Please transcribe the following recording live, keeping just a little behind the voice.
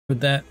Would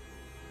that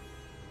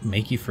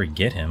make you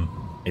forget him?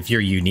 If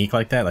you're unique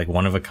like that, like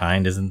one of a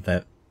kind, isn't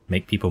that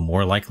make people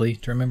more likely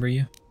to remember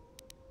you?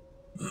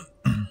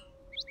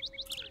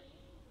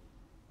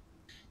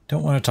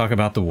 Don't want to talk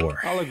about the war.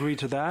 I'll agree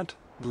to that.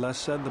 The less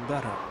said, the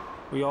better.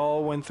 We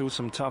all went through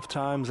some tough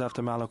times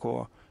after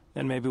Malachor,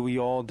 and maybe we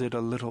all did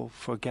a little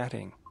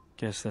forgetting.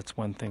 Guess that's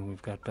one thing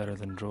we've got better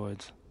than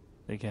droids.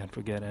 They can't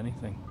forget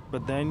anything.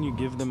 But then you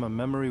give them a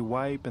memory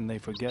wipe and they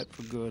forget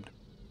for good.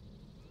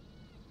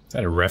 Is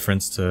that a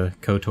reference to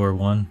KOTOR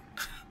 1?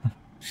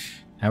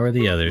 How are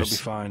the others? They'll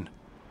be fine.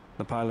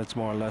 The pilot's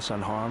more or less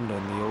unharmed,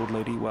 and the old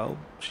lady, well,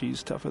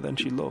 she's tougher than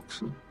she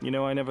looks. You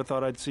know, I never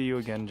thought I'd see you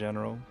again,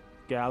 General.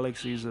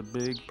 Galaxy's a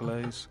big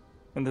place,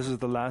 and this is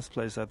the last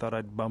place I thought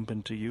I'd bump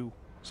into you.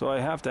 So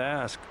I have to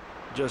ask,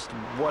 just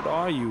what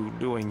are you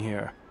doing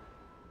here?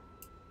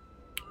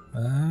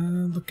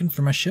 Looking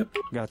for my ship.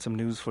 Got some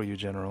news for you,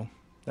 General.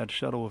 That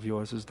shuttle of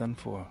yours is done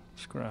for.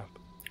 Scrap.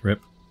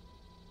 Rip.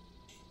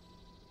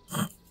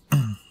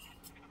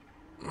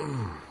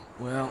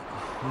 Well,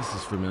 this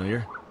is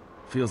familiar.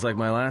 Feels like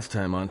my last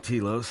time on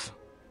Telos.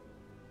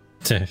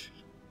 He's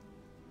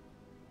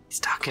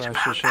talking Crash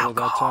the about shuttle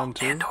that alcohol time,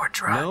 too? and or Nope,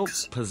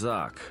 drugs.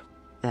 Pazak.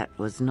 That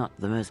was not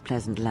the most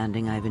pleasant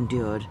landing I've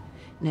endured.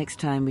 Next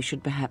time we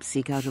should perhaps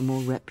seek out a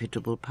more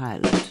reputable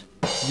pilot.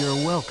 You're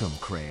welcome,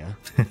 Kreia.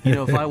 You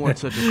know, if I weren't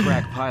such a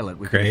crack pilot,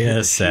 we could hit Kreia a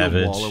shield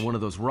savage. wall or one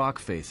of those rock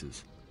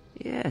faces.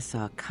 Yes,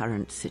 our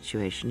current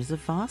situation is a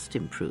vast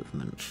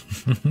improvement.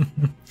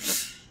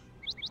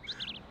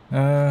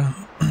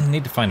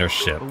 Need to find our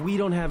ship. But we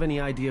don't have any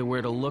idea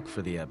where to look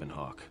for the Ebon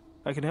Hawk.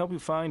 I can help you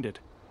find it.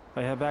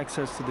 I have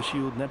access to the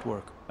shield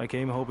network. I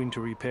came hoping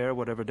to repair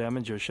whatever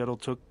damage your shuttle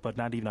took, but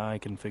not even I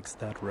can fix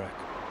that wreck.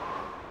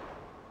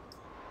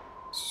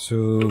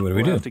 So, what do we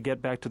We'll do? have to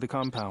get back to the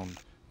compound.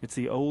 It's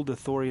the old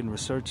Ithorian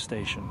research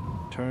station,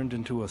 turned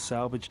into a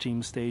salvage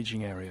team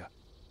staging area.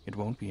 It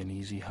won't be an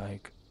easy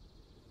hike.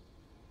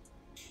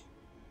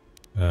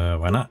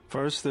 Why not?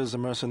 First, there's a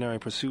mercenary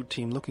pursuit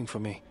team looking for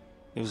me.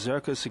 If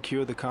Zerka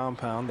secure the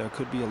compound, there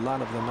could be a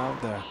lot of them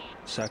out there.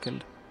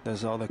 Second,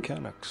 there's all the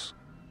Canucks.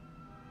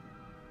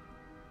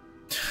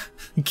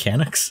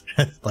 Canucks?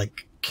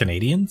 Like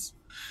Canadians?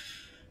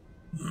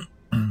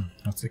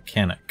 What's a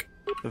Canuck?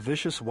 The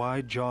vicious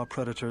wide-jaw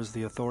predators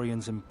the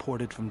Ithorians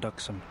imported from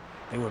Duxam.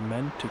 They were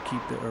meant to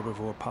keep the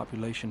herbivore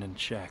population in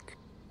check.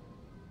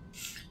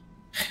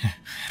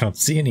 I don't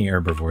see any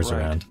herbivores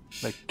Right. around.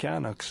 The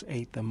Canucks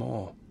ate them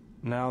all.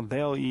 Now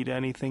they'll eat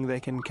anything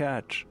they can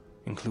catch,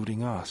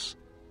 including us.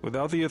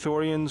 Without the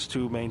Ithorians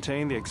to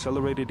maintain the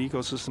accelerated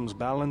ecosystem's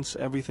balance,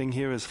 everything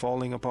here is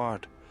falling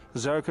apart.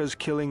 Zarka's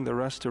killing the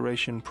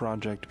restoration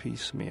project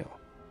piecemeal.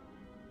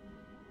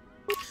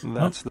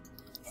 That's the...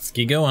 Let's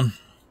keep going.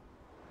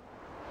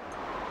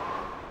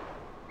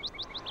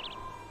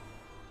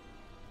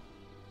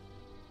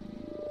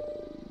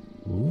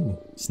 Ooh,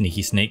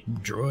 sneaky snake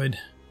droid.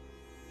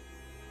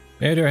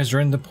 Vader has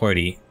joined the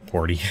party.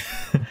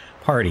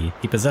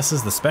 He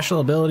possesses the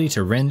special ability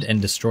to rend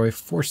and destroy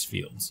force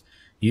fields.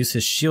 Use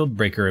his shield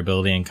breaker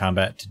ability in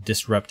combat to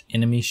disrupt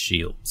enemy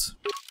shields.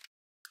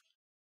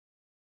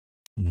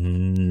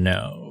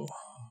 No.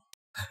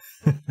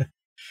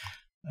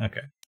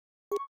 Okay.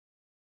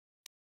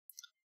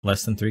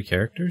 Less than 3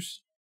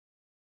 characters?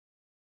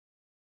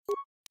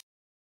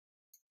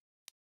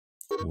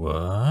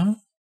 What?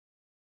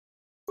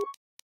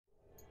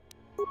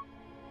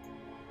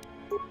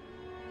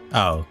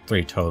 Oh,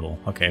 3 total.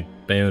 Okay,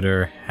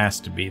 Bayodur has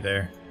to be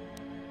there.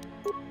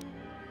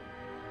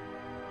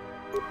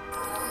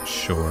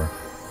 Sure.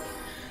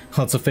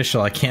 Well, it's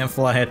official. I can't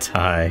fly a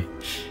tie.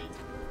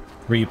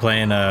 Were you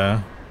playing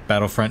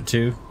Battlefront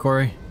 2,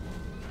 Corey?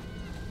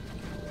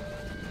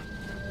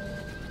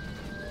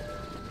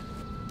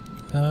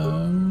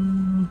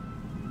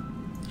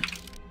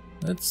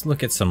 Let's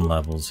look at some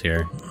levels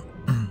here.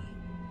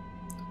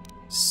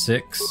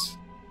 6,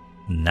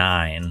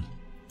 9.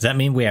 Does that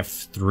mean we have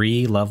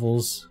 3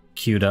 levels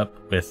queued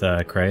up with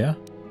Kreia?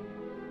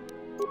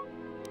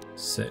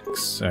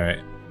 6.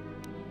 Alright.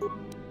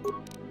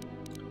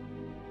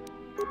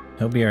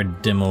 He'll be our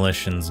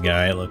demolitions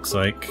guy, it looks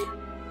like.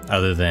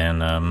 Other than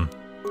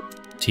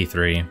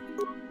T3.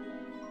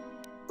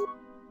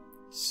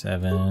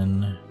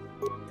 7.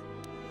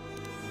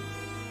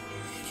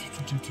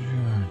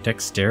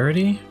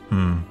 Dexterity?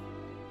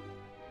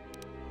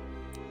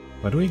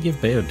 What do we give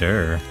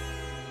Bayodur?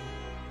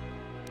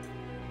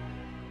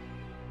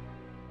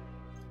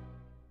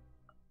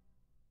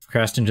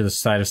 Crashed into the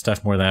side of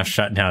stuff more than I've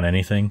shut down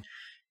anything.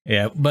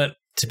 Yeah, but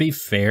to be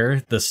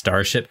fair, the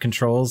starship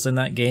controls in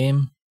that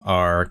game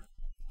are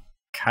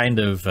kind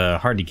of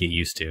hard to get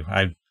used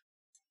to.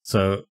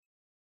 So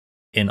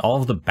in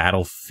all of the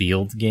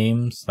Battlefield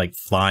games, like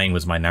flying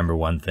was my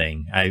 #1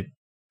 thing. I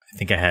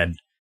think I had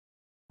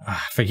I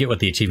forget what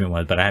the achievement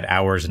was, but I had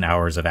hours and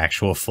hours of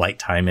actual flight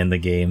time in the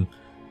game.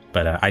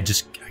 But I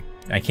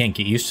can't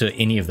get used to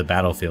any of the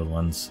Battlefield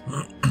ones.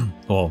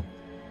 Well,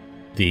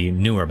 the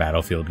newer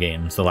Battlefield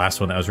games, the last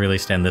one that was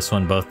released and this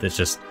one, both, it's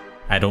just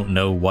I don't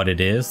know what it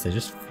is. They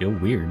just feel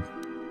weird.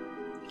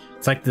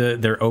 It's like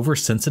they're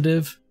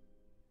oversensitive,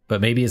 but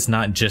maybe it's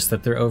not just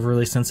that they're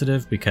overly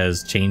sensitive,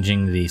 because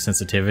changing the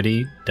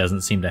sensitivity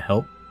doesn't seem to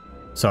help.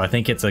 So I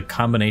think it's a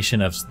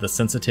combination of the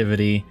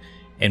sensitivity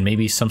and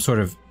maybe some sort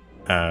of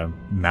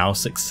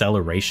mouse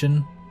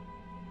acceleration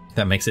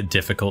that makes it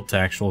difficult to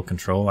actual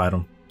control. I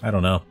don't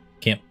know.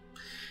 Can't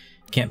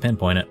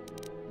pinpoint it.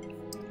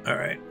 All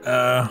right.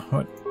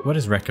 What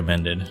is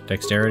recommended?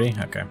 Dexterity?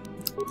 Okay.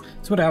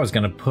 That's what I was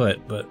gonna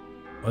put, but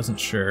wasn't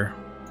sure.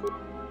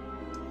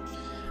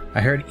 I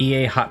heard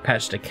EA hot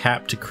patched a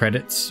cap to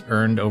credits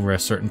earned over a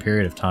certain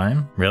period of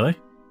time. Really?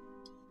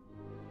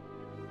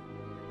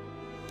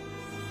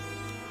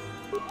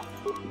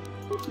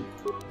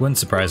 Wouldn't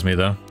surprise me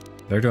though.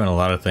 They're doing a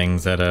lot of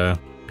things that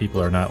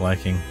people are not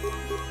liking.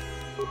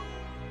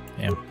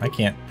 Damn, I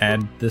can't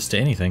add this to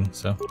anything,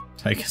 so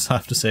I guess I'll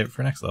have to save it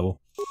for next level.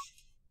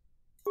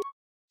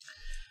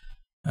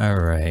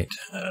 Alright,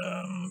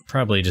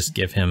 probably just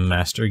give him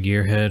Master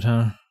Gearhead,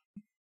 huh?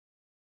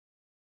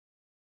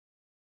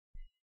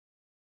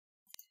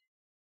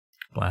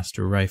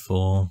 Blaster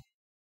Rifle.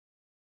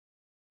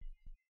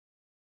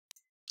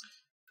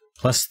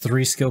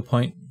 +3 skill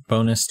point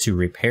bonus to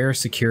repair,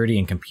 security,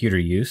 and computer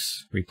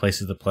use.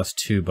 Replaces the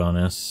 +2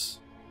 bonus.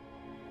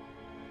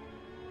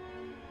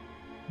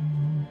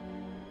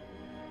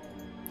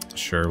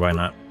 Sure, why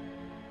not?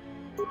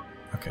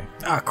 Okay.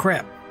 Ah,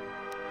 crap!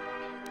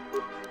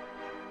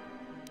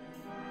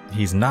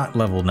 He's not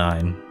level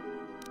 9.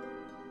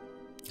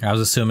 I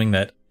was assuming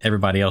that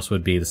everybody else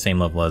would be the same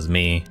level as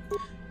me.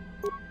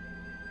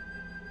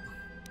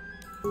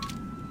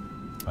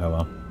 Oh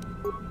well.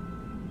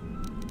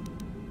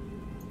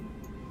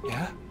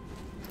 Yeah?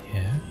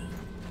 Yeah.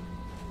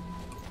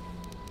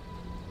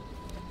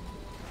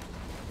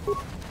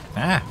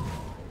 Ah!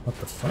 What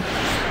the fuck?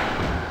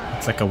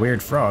 It's like a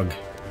weird frog.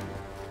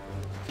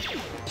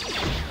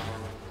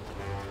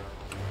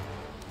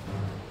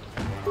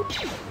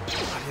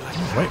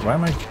 Wait, why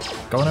am I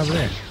going over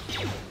there?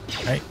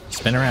 Right,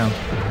 spin around.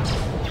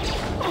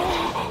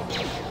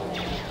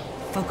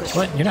 Focus.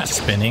 What? You're not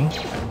spinning.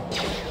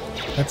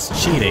 That's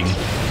cheating.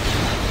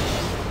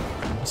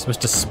 You're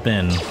supposed to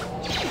spin.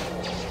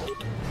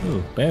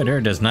 Ooh,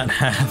 Bayodir does not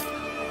have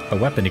a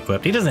weapon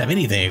equipped. He doesn't have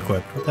anything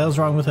equipped. What the hell's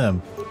wrong with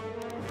him?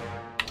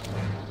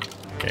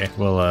 Okay,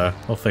 we'll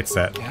fix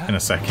that in a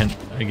second,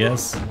 I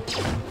guess.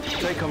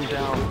 Take him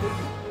down.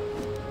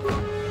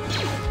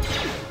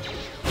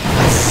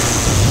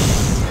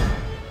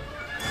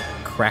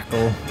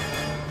 Crackle.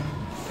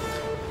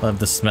 Love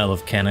the smell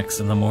of Canucks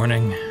in the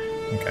morning.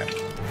 Okay.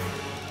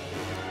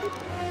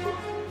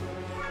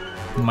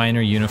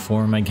 Minor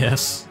uniform, I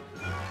guess.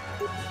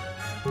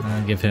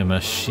 I'll give him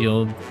a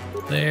shield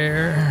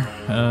there.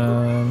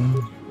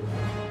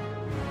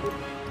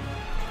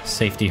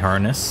 Safety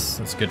harness.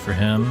 That's good for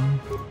him.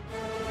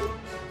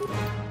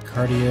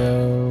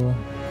 Cardio.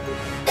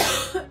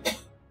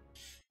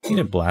 Need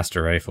a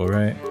blaster rifle,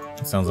 right?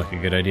 That sounds like a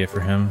good idea for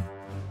him.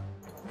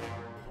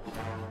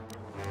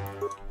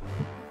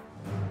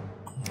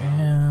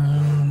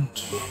 And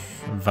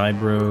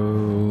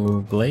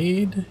Vibro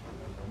Blade?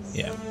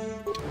 Yeah.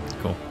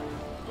 Cool.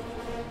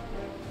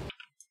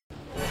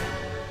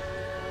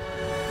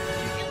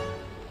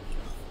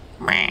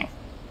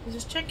 Is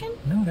this chicken?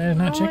 No, that is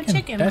not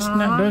chicken. That's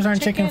not. Those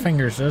aren't chicken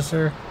fingers. Those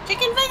are.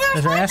 Chicken fingers?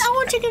 Those are What? I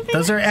want chicken fingers.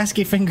 Those are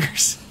ASCII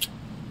fingers.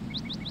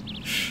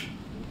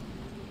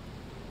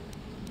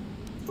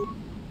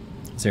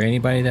 Is there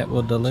anybody that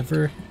will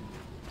deliver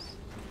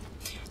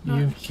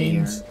you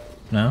canes?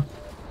 No?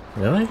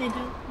 Really? They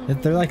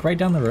don't. They're like right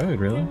down the road,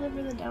 really? They live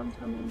in the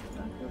downtown.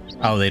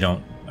 Oh, they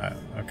don't.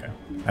 Okay.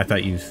 I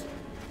thought you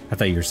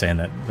were saying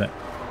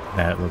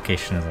that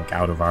location is like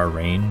out of our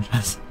range.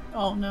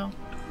 Oh no.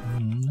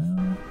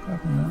 No,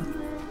 probably not.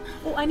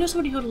 Oh, I know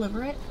somebody who'll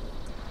deliver it.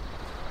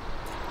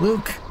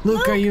 Luke,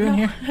 are you in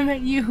here? I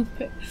meant you.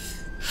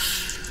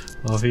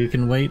 Well, if you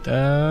can wait,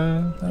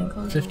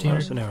 15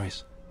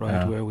 Mercenaries,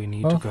 right where we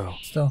need to go.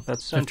 Still That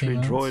sentry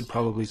 15 minutes. droid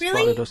probably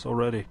Really? spotted us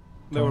already.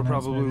 They were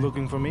probably maybe.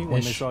 looking for me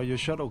when they Ish. saw your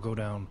shuttle go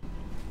down.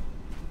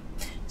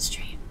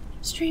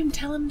 Stream.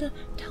 Tell him to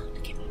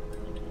give me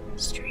food.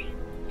 Stream.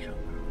 You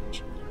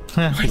don't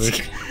know.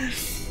 Luke.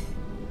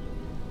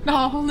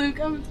 No, Luke,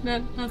 I'm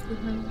not.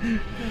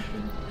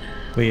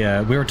 We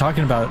were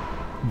talking about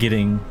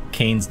getting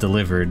canes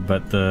delivered,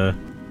 but the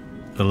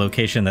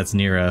location that's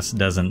near us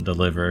doesn't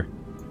deliver.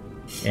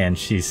 And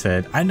she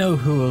said, "I know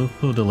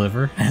who'll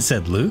deliver." I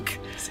said, "Luke?"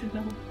 I said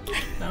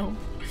no.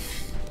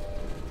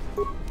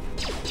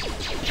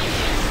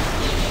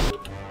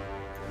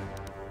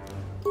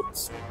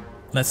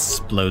 Let's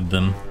explode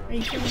them. Are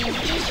you killing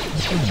everything?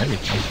 I'm killing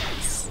everything.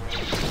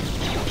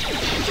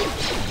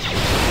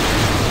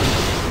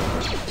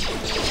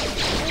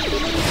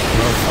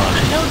 Well,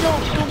 fine. No,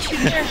 don't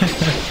shoot there.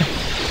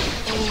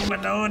 Oh, my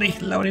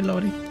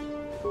lordy.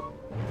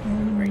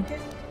 Right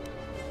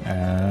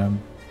there.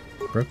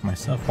 Broke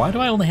myself. Why do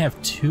I only have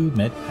 2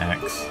 med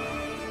packs?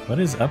 What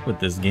is up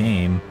with this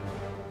game?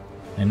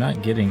 I'm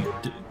not getting...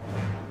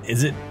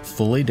 Is it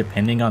fully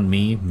depending on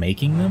me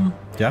making them?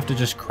 Do I have to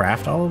just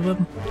craft all of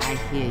them? I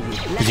hear you.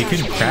 Because you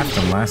couldn't craft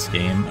them last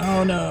game.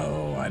 Oh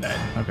no, I died.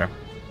 Okay.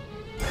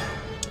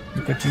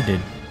 Look what you did.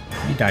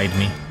 You died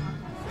me.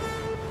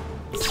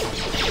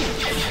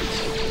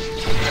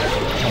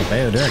 Oh,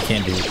 Theodora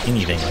can't do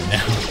anything right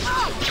now.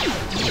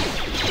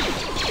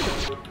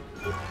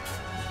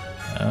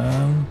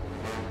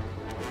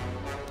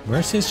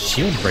 Where's his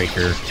shield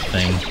breaker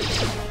thing?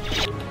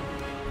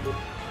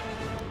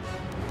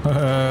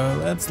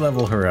 Let's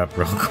level her up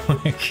real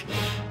quick.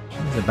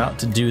 She's about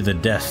to do the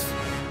death.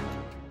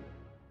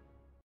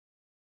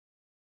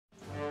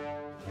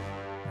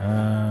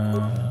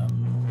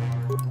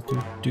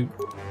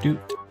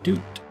 Doot.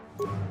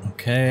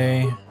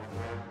 Okay.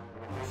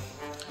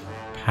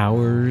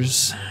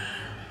 Powers.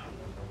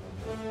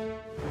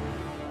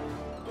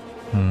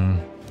 I'll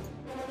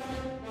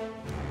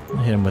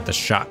hit him with a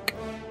shock.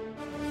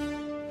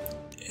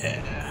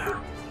 Yeah.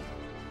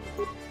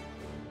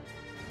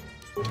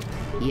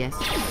 Yes.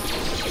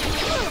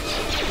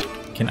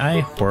 Can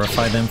I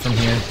horrify them from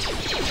here?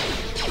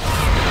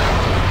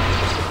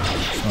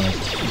 Just want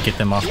to get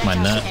them off my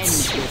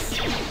nuts.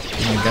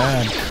 Oh my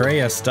god,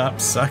 Kreia,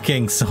 stop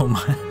sucking so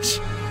much.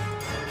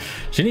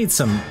 She needs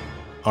some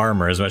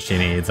armor is what she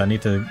needs. I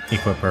need to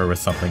equip her with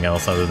something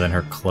else other than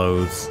her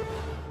clothes.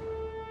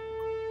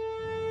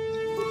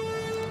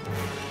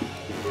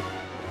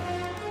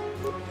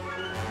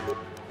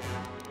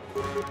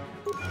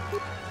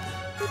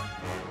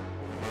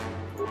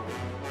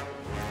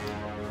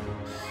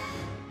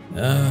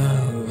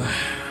 Oh.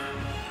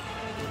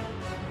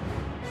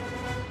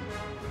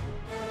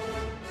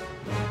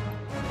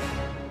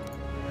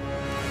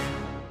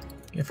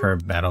 Give her a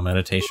battle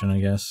meditation, I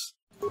guess.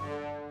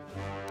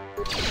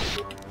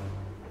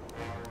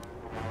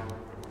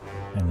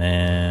 And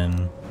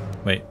then...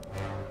 wait.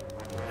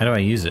 How do I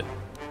use it?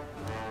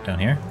 Down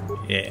here?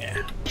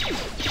 Yeah.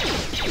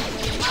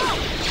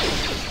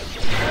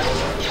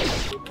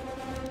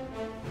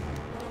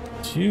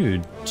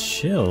 Dude,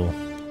 chill.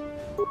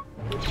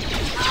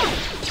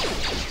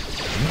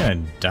 I'm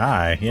gonna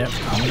die. Yep,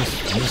 I'm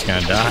just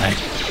gonna die.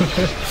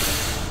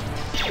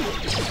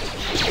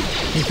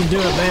 You can do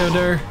it,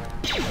 Theodore.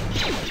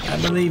 I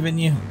believe in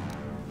you.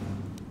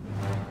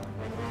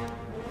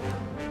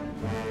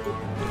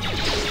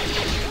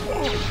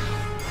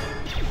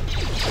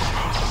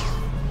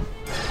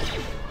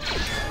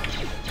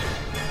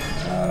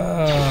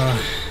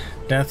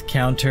 Death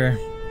counter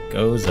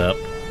goes up.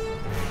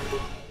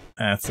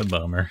 That's a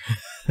bummer.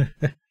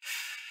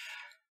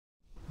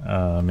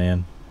 Oh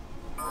man.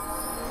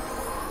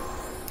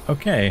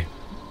 Okay.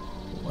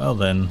 Well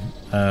then,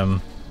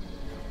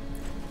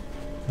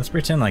 let's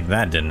pretend like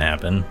that didn't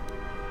happen.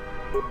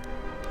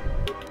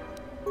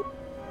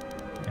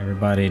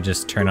 Everybody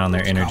just turn on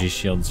their energy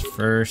shields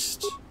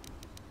first.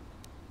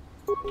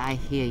 I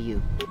hear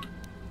you.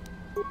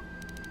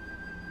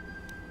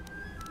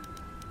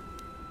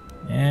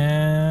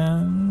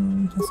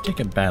 And let's take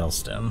a battle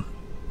stem.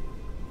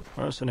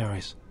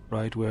 Mercenaries,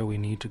 right where we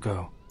need to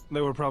go.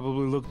 They were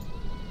probably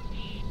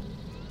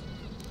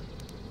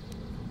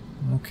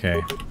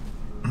Okay.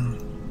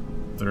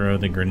 Throw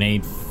the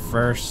grenade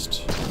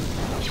first.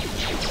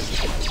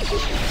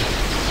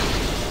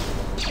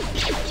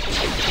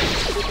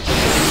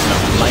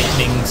 Some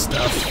lightning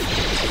stuff.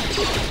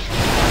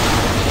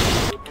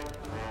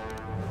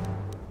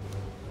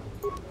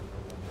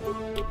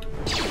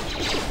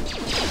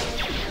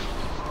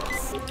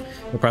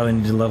 We'll probably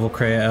need to level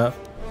Kreia up.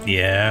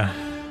 Yeah.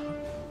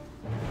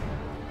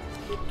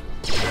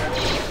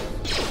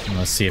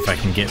 Let's see if I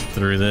can get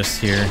through this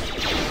here.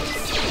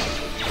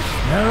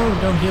 No,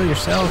 don't heal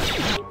yourself.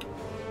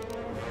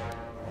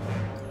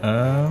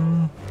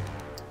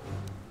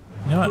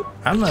 You know what?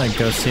 I'm gonna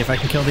go see if I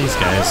can kill these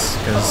guys,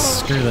 because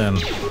screw them.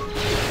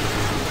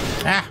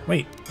 Ah,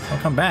 wait. I'll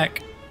come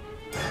back.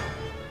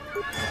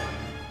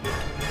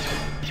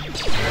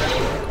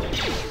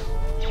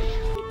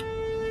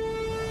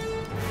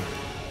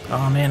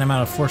 Oh man, I'm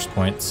out of force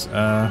points.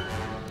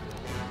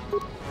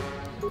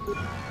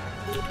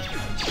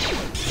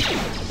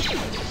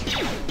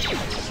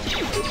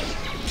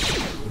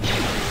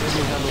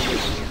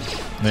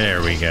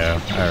 There we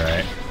go.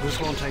 Alright. This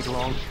won't take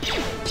long.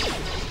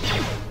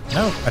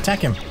 No, attack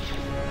him.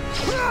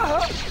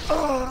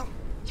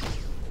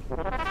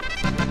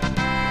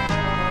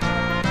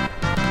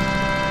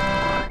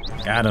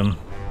 Got him.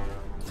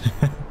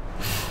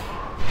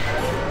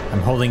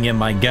 I'm holding in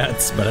my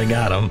guts, but I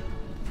got him.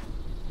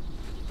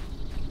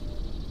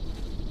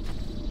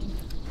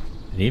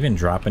 Did he even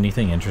drop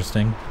anything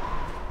interesting?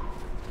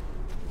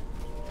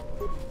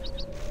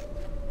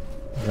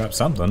 Drop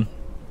something.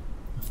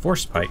 A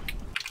force spike.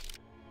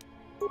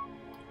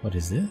 What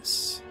is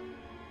this?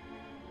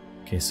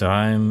 Okay, so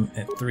I'm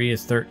at 3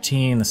 is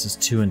 13. This is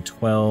 2 and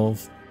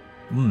 12.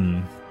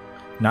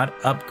 Not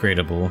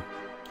upgradable,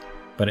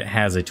 but it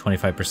has a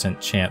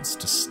 25% chance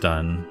to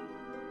stun.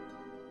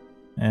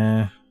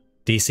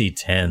 DC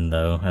 10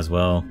 though, as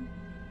well.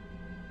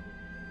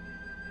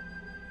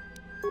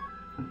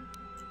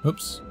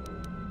 Oops.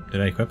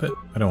 Did I equip it?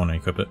 I don't want to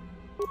equip it.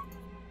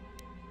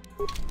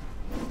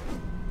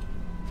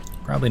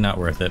 Probably not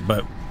worth it,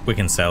 but we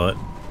can sell it.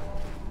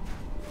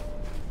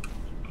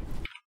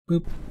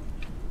 Boop.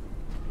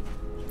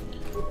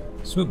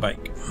 Swoop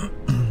bike.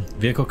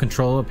 Vehicle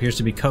control appears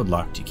to be code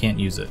locked. You can't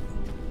use it.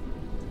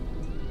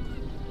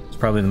 It's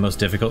probably the most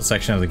difficult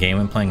section of the game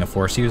when playing a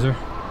Force user.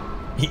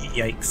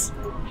 Yikes.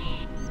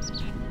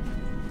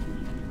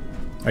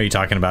 Are you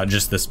talking about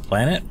just this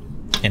planet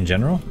in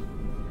general?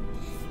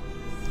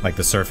 Like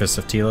the surface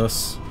of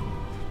Telos?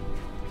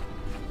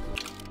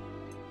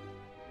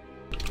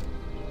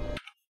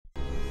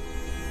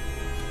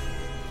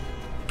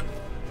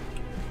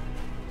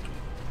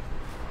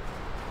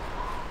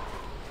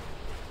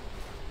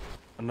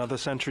 Another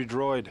sentry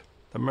droid.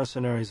 The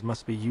mercenaries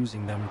must be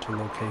using them to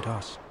locate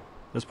us.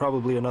 There's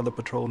probably another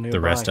patrol nearby. The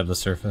rest of the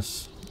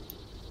surface.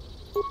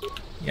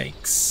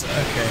 Yikes.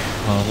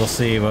 Okay. Well, we'll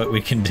see what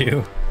we can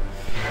do.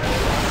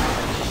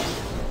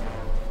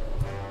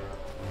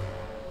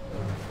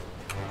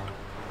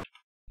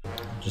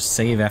 Just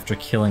save after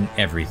killing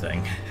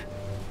everything.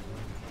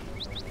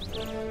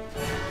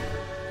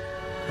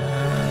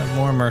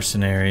 More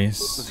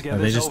mercenaries. Are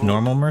they just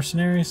normal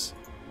mercenaries?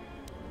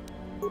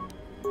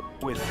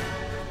 With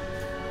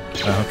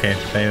Oh, okay.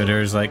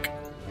 Theodor's like,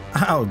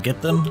 I'll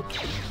get them.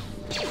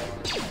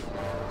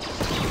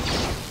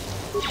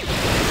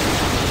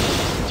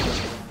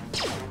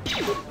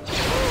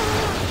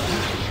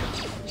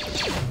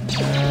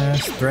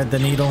 Thread the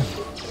needle.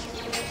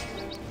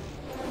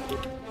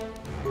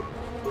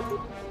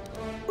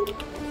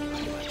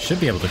 Should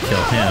be able to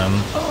kill him.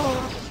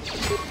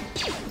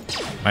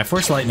 My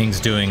Force Lightning's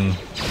doing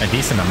a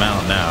decent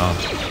amount now.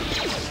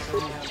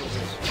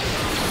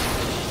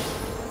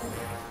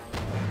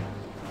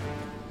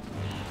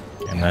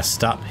 I'm gonna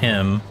stop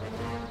him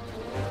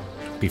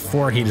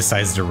before he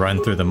decides to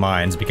run through the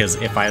mines, because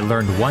if I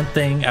learned one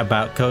thing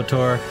about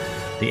KOTOR,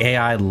 the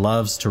AI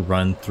loves to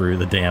run through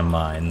the damn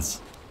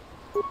mines.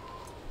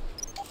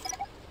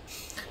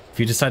 If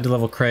you decide to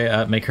level Kreia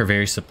up, make her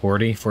very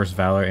supporty, Force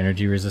Valor,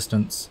 energy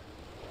resistance.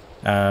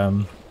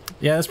 Yeah,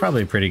 that's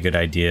probably a pretty good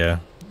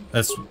idea.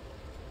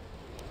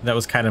 That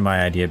was kind of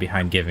my idea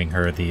behind giving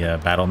her the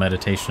battle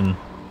meditation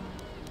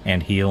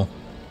and heal.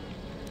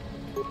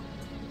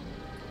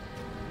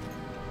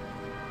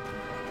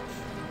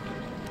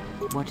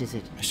 What is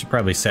it? I should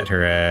probably set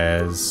her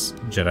as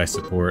Jedi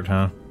support,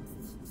 huh?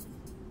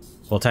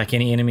 We'll attack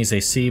any enemies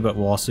they see, but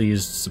we'll also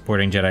use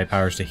supporting Jedi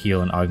powers to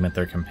heal and augment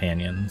their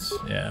companions.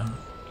 Yeah.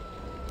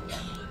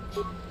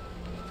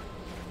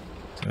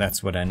 So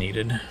that's what I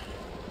needed.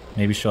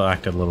 Maybe she'll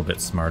act a little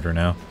bit smarter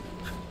now.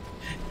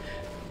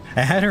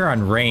 I had her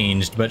on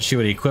ranged, but she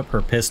would equip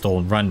her pistol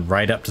and run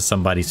right up to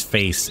somebody's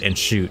face and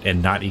shoot,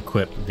 and not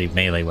equip the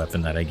melee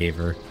weapon that I gave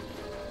her.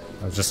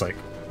 I was just like,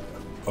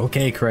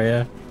 okay,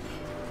 Kreia.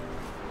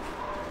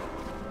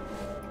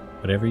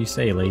 Whatever you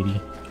say, lady.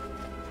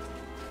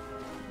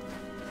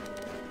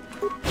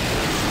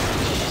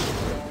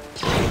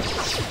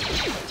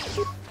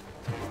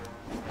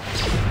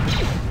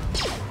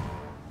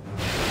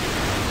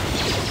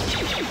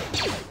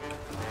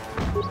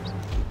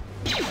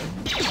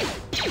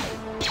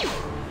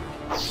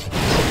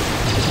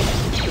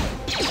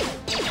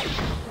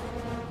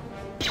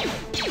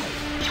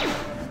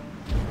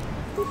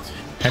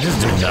 I just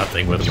do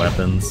nothing with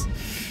weapons.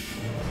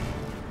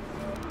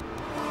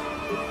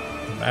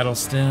 Battle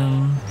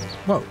stem.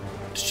 Whoa,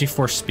 did she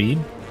force speed?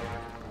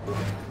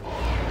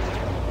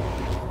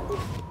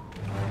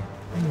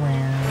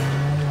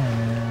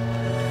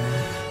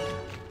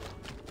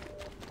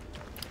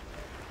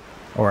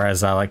 Or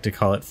as I like to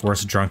call it,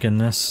 force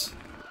drunkenness.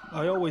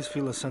 I always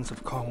feel a sense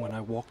of calm when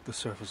I walk the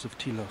surface of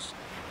Telos.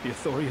 The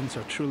Ithorians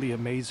are truly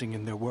amazing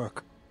in their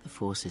work. The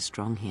Force is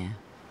strong here.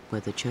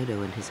 Whether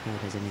Chodo and his herd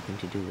has anything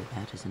to do with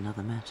that is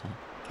another matter.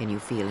 Can you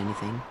feel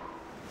anything?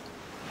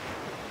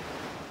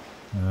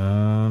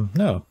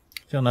 No.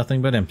 Feel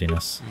nothing but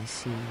emptiness. I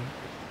see.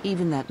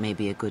 Even that may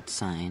be a good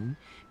sign.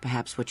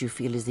 Perhaps what you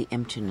feel is the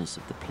emptiness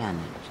of the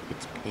planet,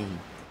 its pain.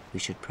 We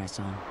should press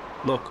on.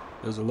 Look,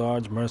 there's a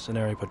large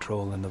mercenary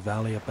patrol in the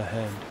valley up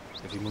ahead.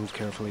 If we move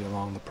carefully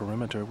along the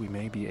perimeter, we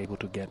may be able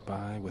to get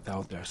by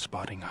without their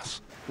spotting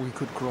us. We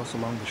could cross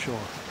along the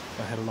shore,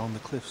 or head along the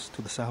cliffs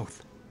to the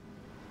south.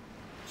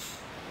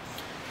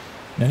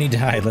 No need to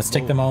hide. Let's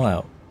take them all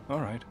out. All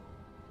right,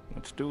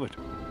 let's do it.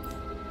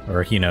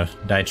 Or, you know,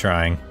 die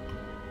trying.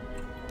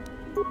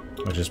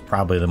 Which is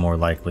probably the more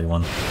likely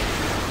one.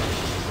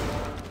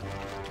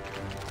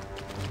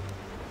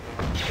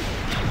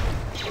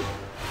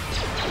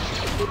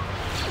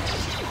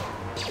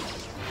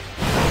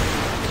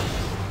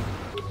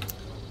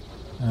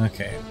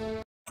 Okay.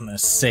 I'm gonna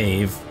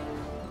save,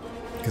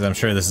 because I'm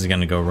sure this is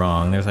gonna go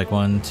wrong. There's like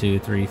 1, 2,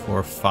 3,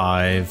 4,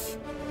 5.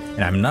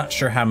 And I'm not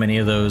sure how many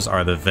of those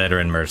are the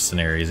veteran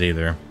mercenaries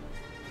either.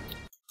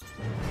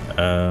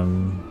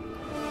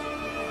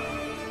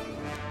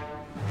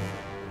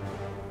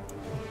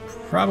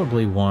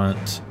 Probably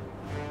want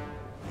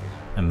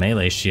a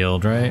melee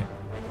shield, right?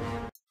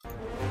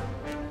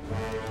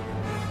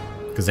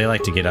 Because they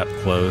like to get up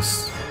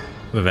close.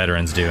 The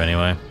veterans do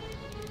anyway.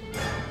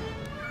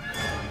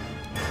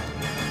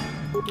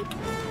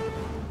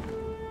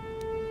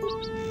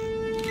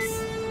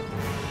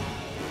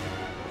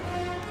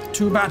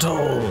 To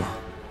battle!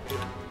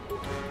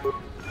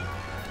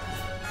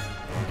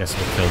 I guess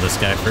we'll kill this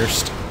guy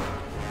first.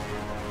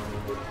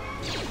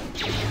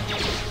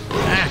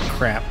 Ah,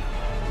 crap.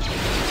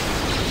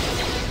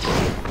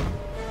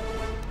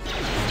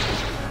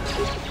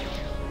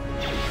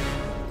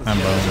 I'm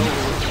boned.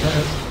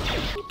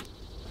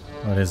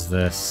 What is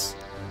this?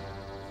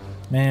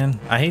 Man,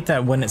 I hate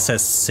that when it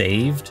says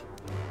saved,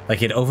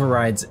 like it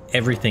overrides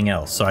everything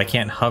else, so I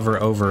can't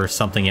hover over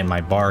something in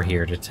my bar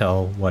here to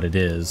tell what it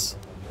is.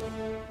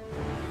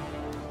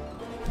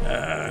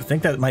 I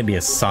think that might be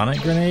a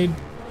sonic grenade.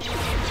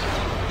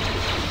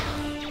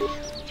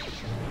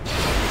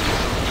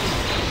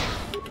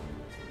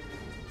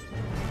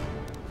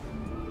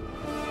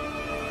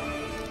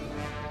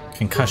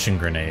 Concussion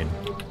grenade.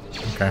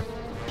 Okay.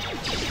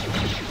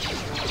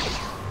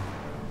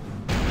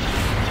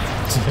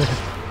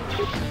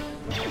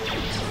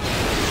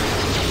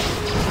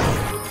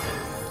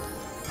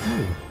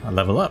 Ooh, I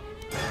level up.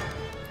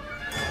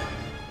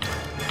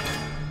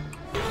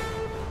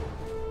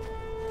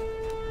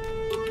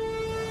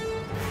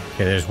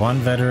 Okay, there's one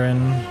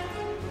veteran.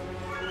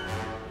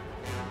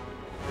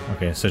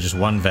 Okay, so just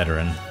one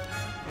veteran.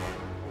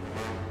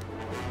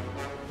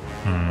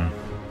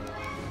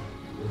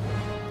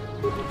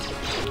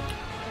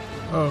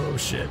 Oh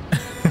shit.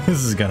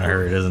 This is gonna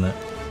hurt, isn't it?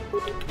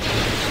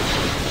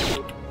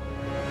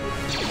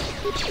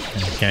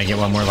 Can I get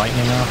one more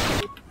lightning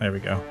off? There we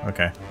go.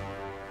 Okay.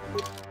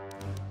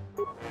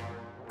 Go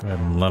ahead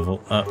and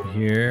level up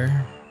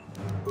here.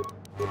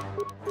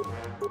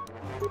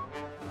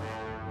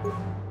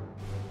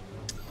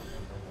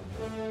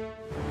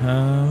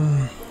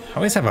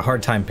 I always have a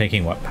hard time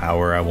picking what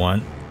power I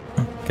want,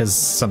 because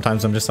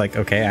sometimes I'm just like,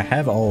 okay, I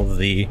have all of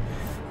the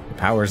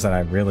powers that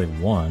I really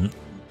want.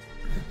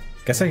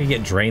 Guess I could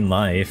get Drain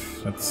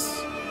Life.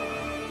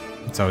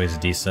 That's always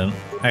decent.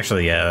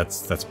 Actually, yeah,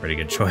 that's a pretty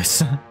good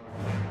choice.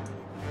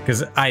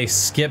 Because I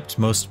skipped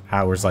most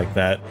powers like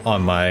that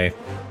on my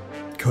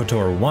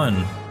KOTOR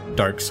 1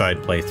 Dark Side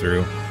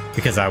playthrough,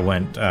 because I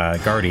went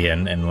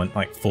Guardian and went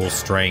like full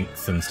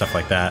strength and stuff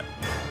like that.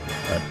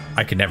 But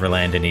I could never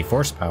land any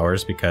force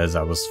powers because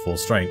I was full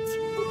strength.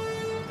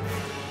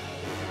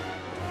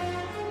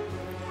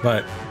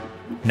 But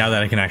now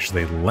that I can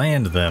actually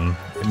land them,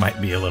 it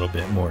might be a little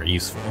bit more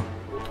useful.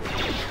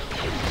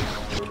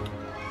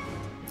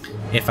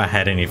 If I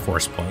had any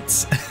force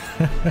points.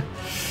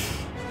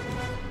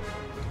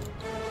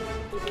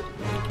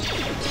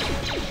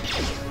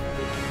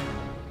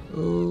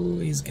 Oh,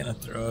 he's gonna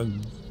throw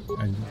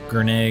a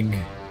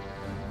grenade.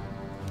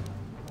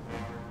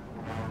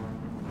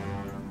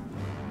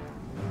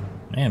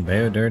 Man,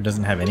 Beodur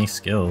doesn't have any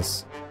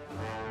skills.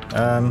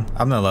 I'm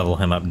gonna level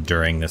him up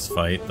during this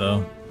fight,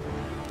 though.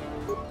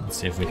 Let's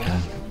see if we can.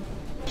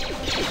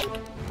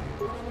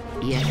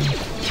 Yeah.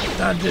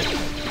 Dodge it.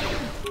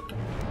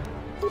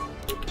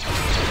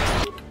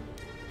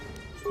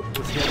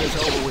 Let's get this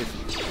over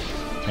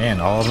with.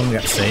 Man, all of them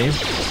got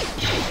saved.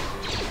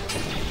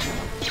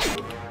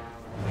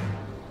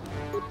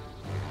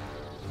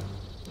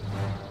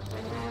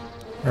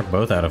 We're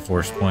both out of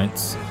force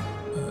points.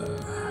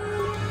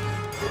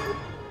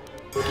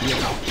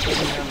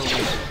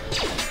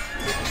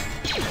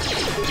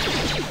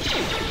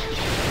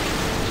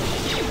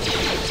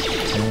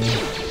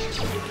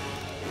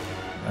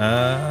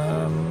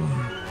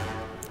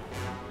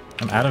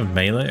 I'm out of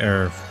melee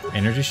or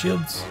energy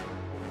shields.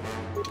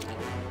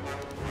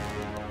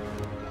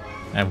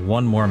 I have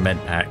one more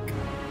med pack.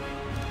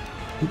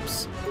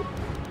 Oops.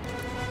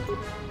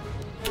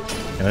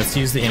 Okay, let's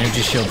use the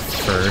energy shield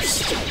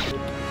first.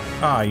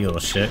 Ah, you little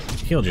shit. You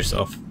healed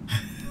yourself.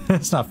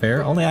 That's not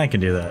fair. Only I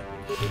can do that.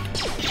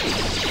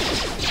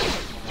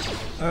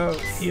 Oh,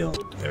 heal.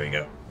 There we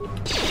go.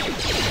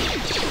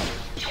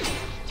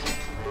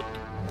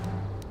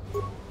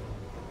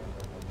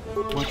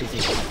 What is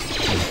it?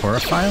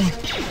 Horrify him?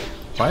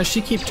 Why does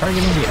she keep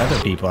targeting the other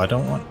people? I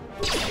don't want...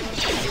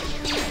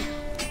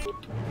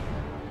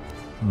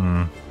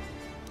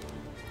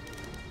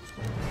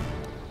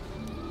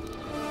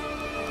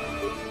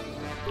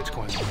 What's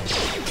going on?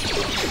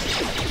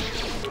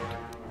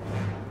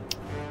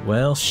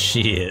 Well,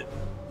 shit.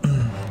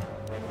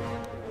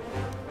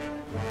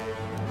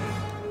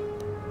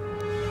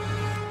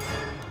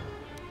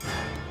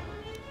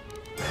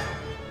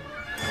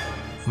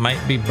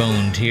 Might be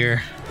boned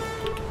here.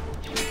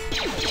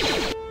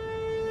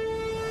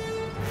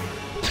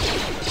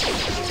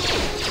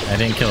 I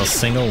didn't kill a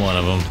single one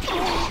of them.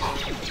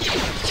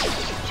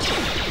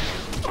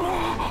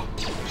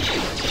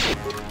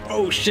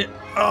 Oh shit!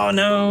 Oh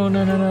no,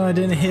 no, no, no, I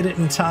didn't hit it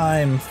in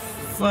time.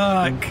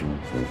 Fuck.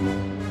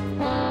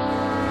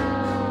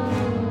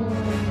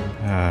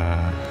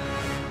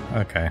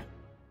 Okay.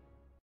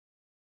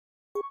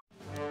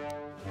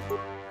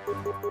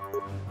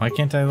 Why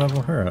can't I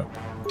level her up?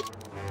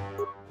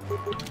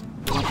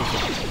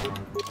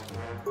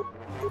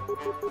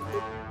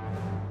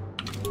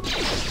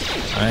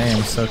 I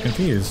am so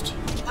confused.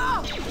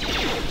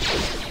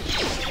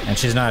 And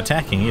she's not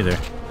attacking either.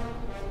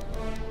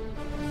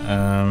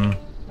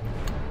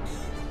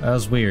 That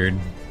was weird.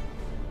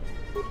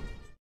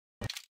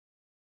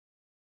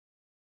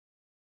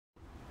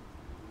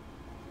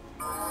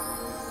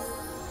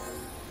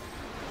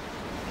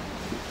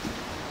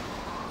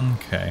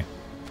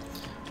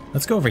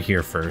 Let's go over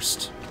here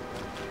first.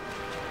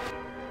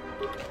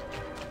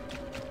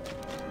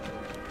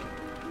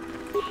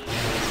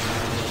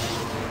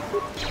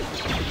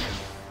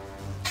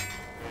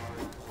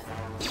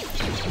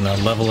 And I'll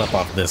level up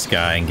off this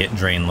guy and get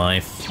drain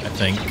life, I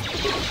think.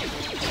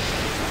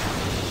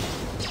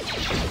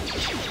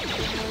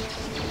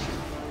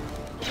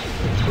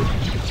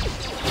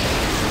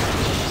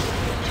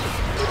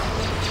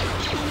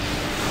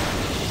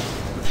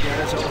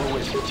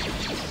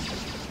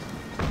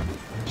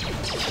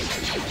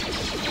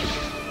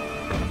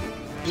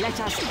 Let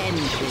us end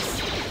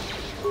this.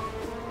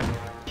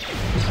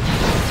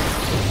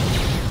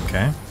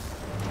 Okay.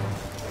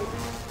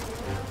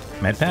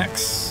 Med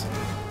packs.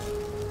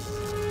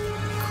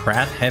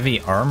 Craft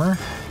heavy armor?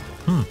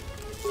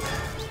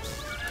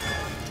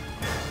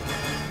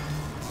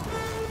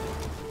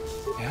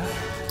 Yeah?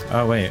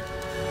 Oh, wait.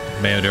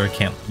 Bayodur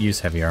can't use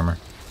heavy armor.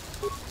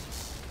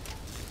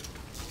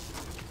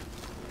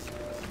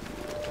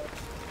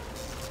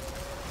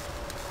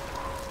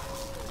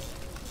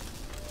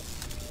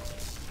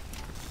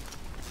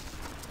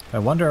 If I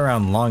wander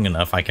around long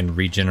enough, I can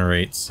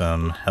regenerate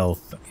some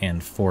health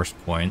and force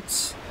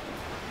points.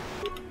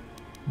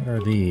 What are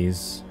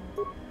these?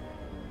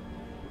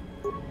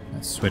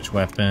 Switch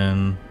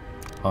weapon,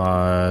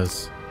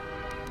 pause,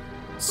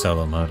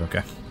 solo mode,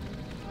 okay.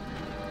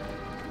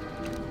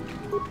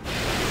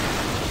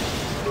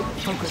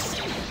 Focus.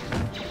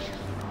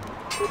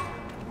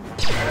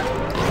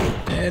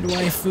 Dead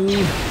waifu.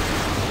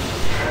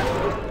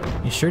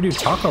 You sure do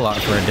talk a lot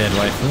for a dead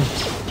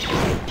waifu.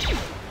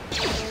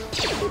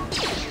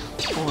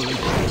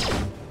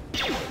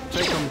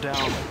 Take him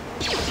down.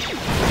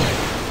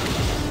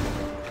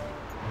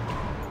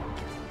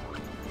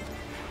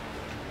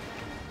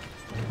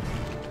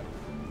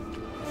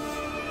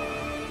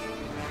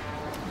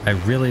 I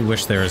really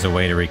wish there was a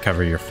way to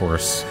recover your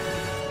force,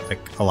 like,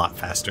 a lot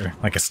faster,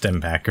 like a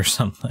stim pack or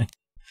something.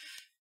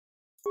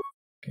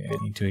 Okay, I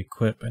need to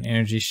equip an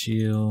energy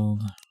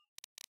shield.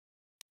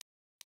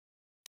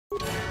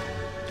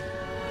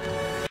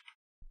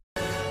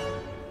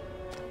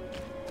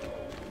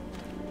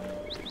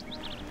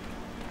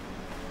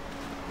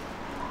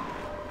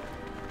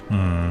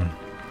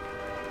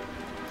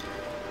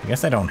 I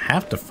guess I don't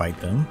have to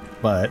fight them,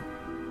 but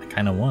I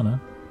kind of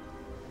wanna.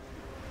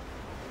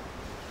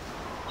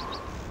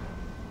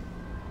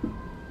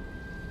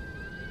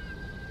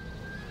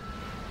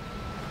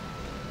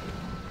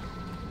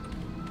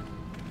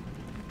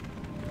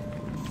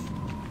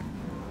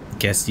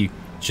 Guess you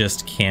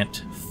just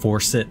can't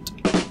force it.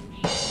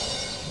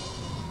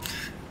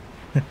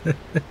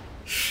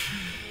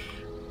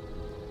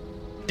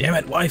 Damn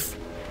it, wife!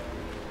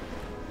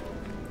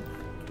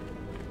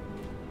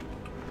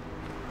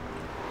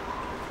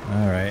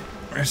 Alright,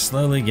 we're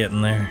slowly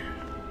getting there.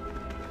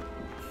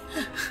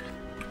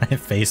 I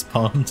face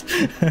palmed.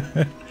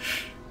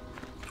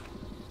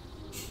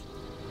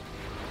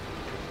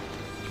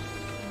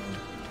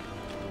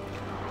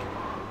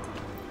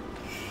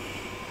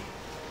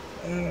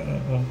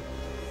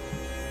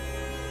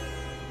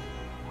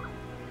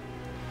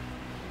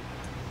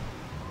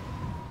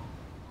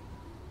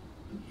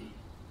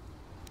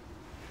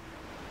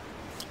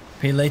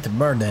 Pretty late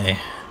birthday.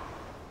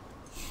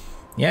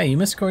 Yeah, you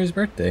missed Corey's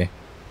birthday.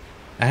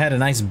 I had a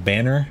nice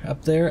banner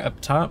up there, up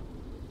top.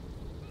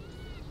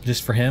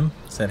 Just for him.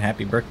 It said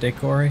happy birthday,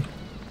 Corey.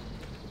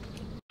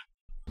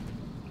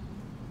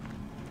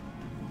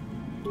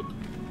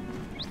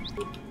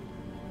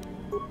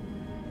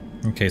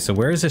 Okay, so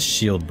where is this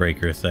shield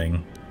breaker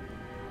thing?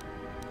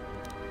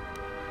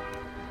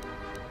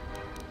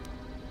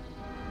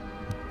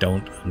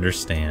 Don't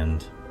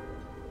understand.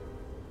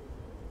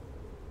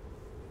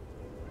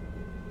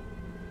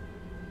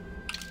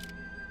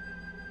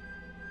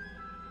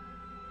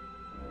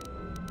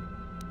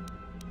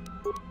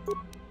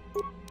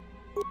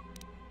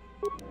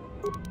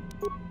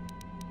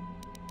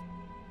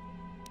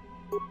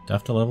 Do I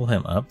have to level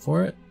him up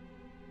for it?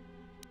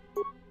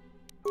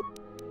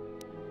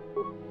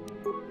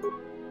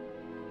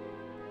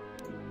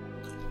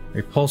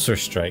 Repulsor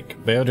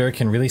Strike. Bayodur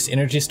can release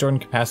energy stored in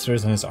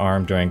capacitors in his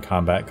arm during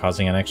combat,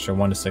 causing an extra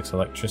 1 to 6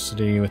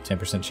 electricity with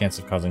 10% chance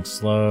of causing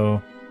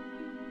slow.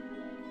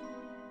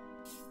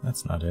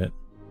 That's not it.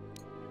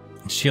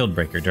 Shield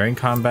Breaker. During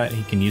combat,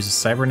 he can use a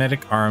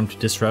cybernetic arm to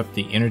disrupt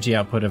the energy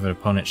output of an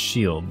opponent's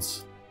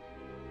shields.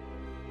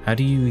 How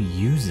do you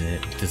use it?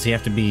 Does he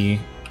have to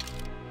be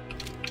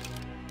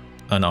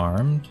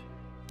unarmed?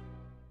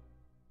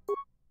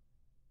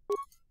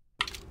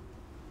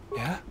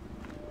 Yeah?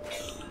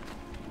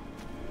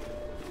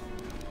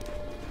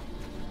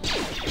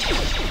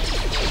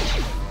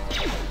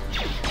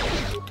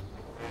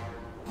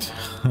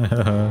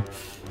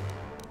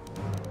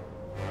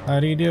 How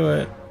do you do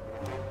it?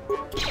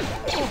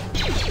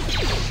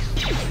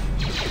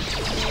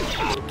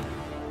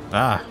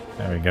 Ah,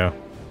 there we go.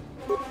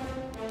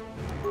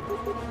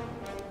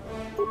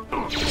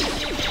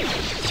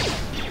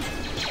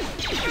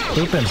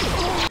 Boop him.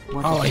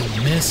 Oh,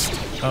 he missed.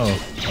 Oh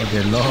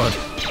dear Lord.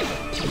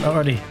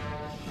 Lordy.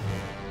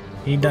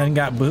 He done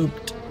got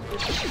booped.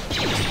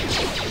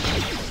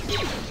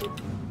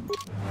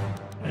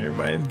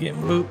 Everybody's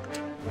getting booped.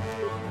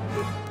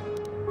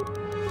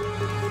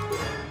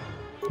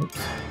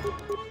 Oops.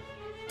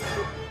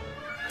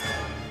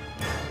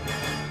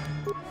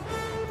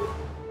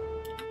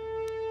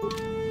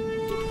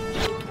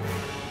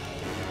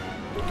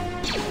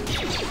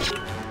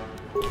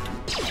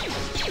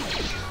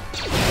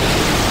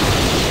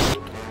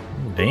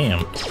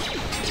 Damn.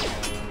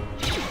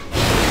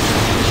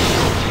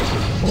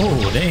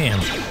 Oh, damn.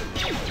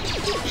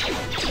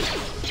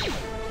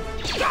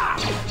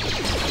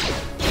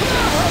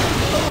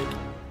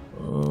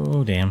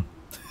 Oh, damn.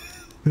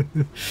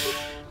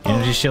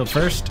 Energy shield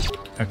first?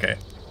 Okay.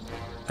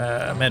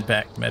 Med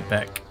pack.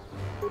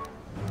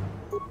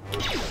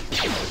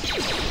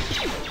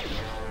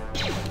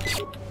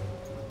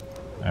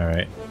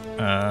 Alright.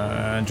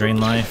 Drain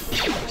life.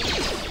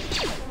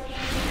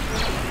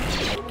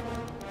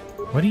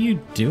 What are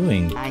you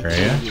doing,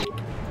 Freya?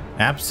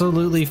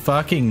 Absolutely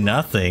fucking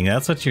nothing.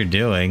 That's what you're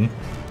doing.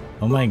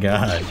 Oh my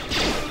god.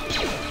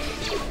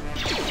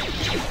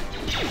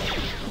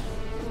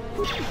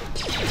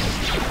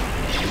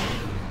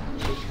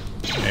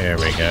 There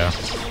we go.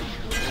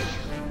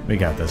 We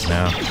got this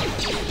now.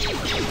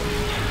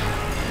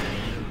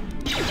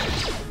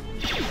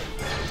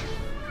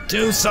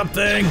 Do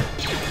something!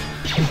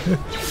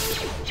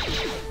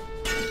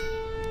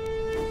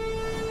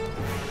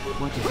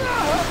 What is it?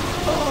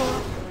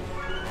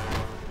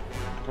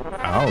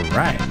 All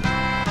right.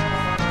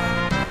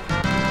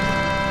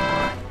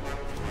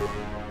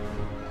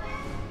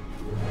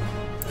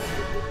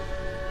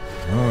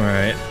 All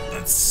right.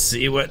 Let's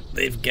see what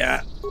they've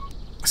got.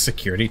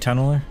 Security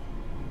tunneler.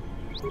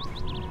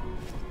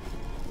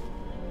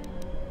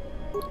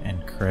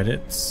 And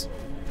credits.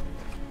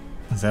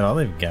 Is that all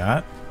they've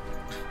got?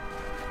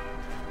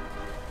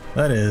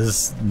 That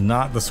is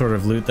not the sort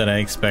of loot that I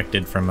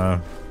expected from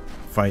a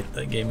fight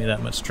that gave me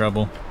that much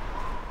trouble.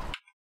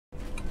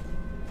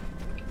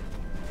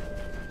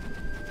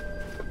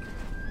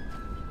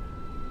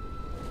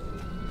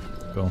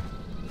 Cool.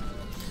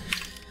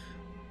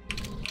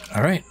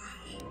 All right.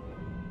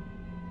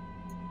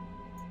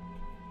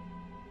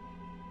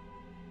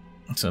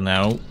 So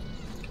now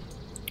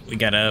we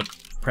gotta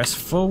press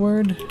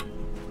forward,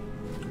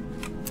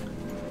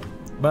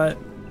 but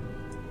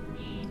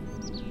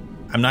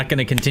I'm not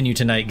gonna continue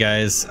tonight,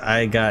 guys.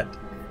 I got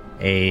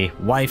a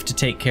wife to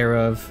take care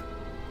of.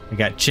 I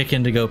got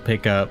chicken to go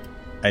pick up.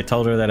 I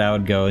told her that I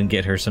would go and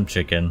get her some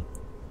chicken,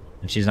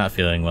 and she's not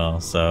feeling well,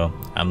 so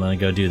I'm gonna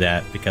go do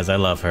that because I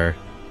love her.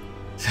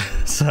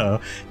 So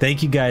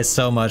thank you guys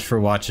so much for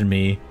watching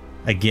me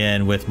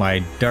again with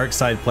my Dark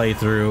Side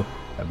playthrough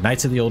of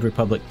Knights of the Old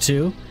Republic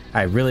 2.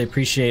 I really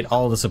appreciate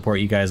all the support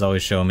you guys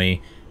always show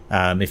me.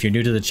 If you're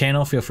new to the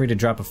channel, feel free to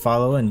drop a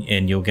follow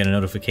and you'll get a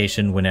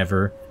notification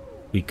whenever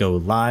we go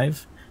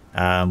live.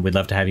 We'd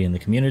love to have you in the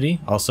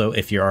community. Also,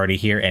 if you're already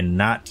here and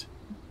not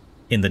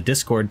in the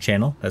Discord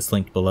channel that's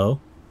linked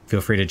below, feel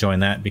free to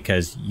join that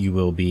because you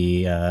will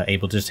be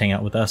able to just hang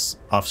out with us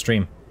off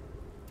stream.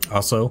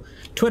 Also,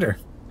 Twitter,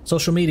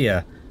 social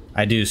media.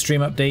 I do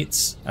stream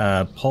updates,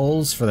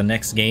 polls for the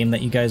next game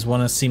that you guys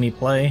want to see me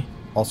play,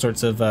 all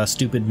sorts of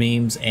stupid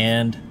memes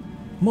and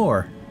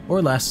more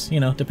or less, you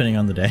know, depending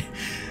on the day.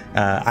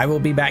 I will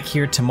be back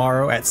here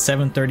tomorrow at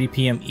 7:30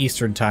 p.m.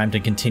 Eastern time to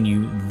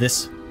continue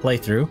this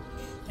playthrough.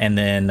 And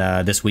then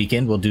this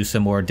weekend we'll do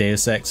some more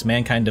Deus Ex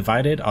Mankind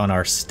Divided on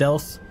our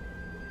stealth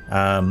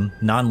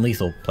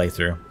non-lethal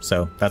playthrough.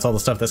 So that's all the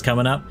stuff that's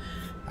coming up.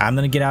 I'm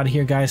gonna get out of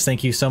here, guys.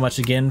 Thank you so much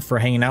again for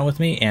hanging out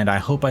with me, and I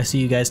hope I see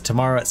you guys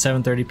tomorrow at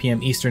 7:30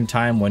 p.m. Eastern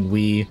time when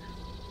we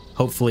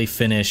hopefully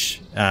finish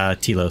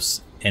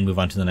Telos and move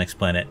on to the next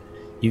planet.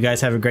 You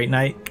guys have a great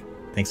night.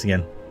 Thanks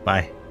again.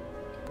 Bye.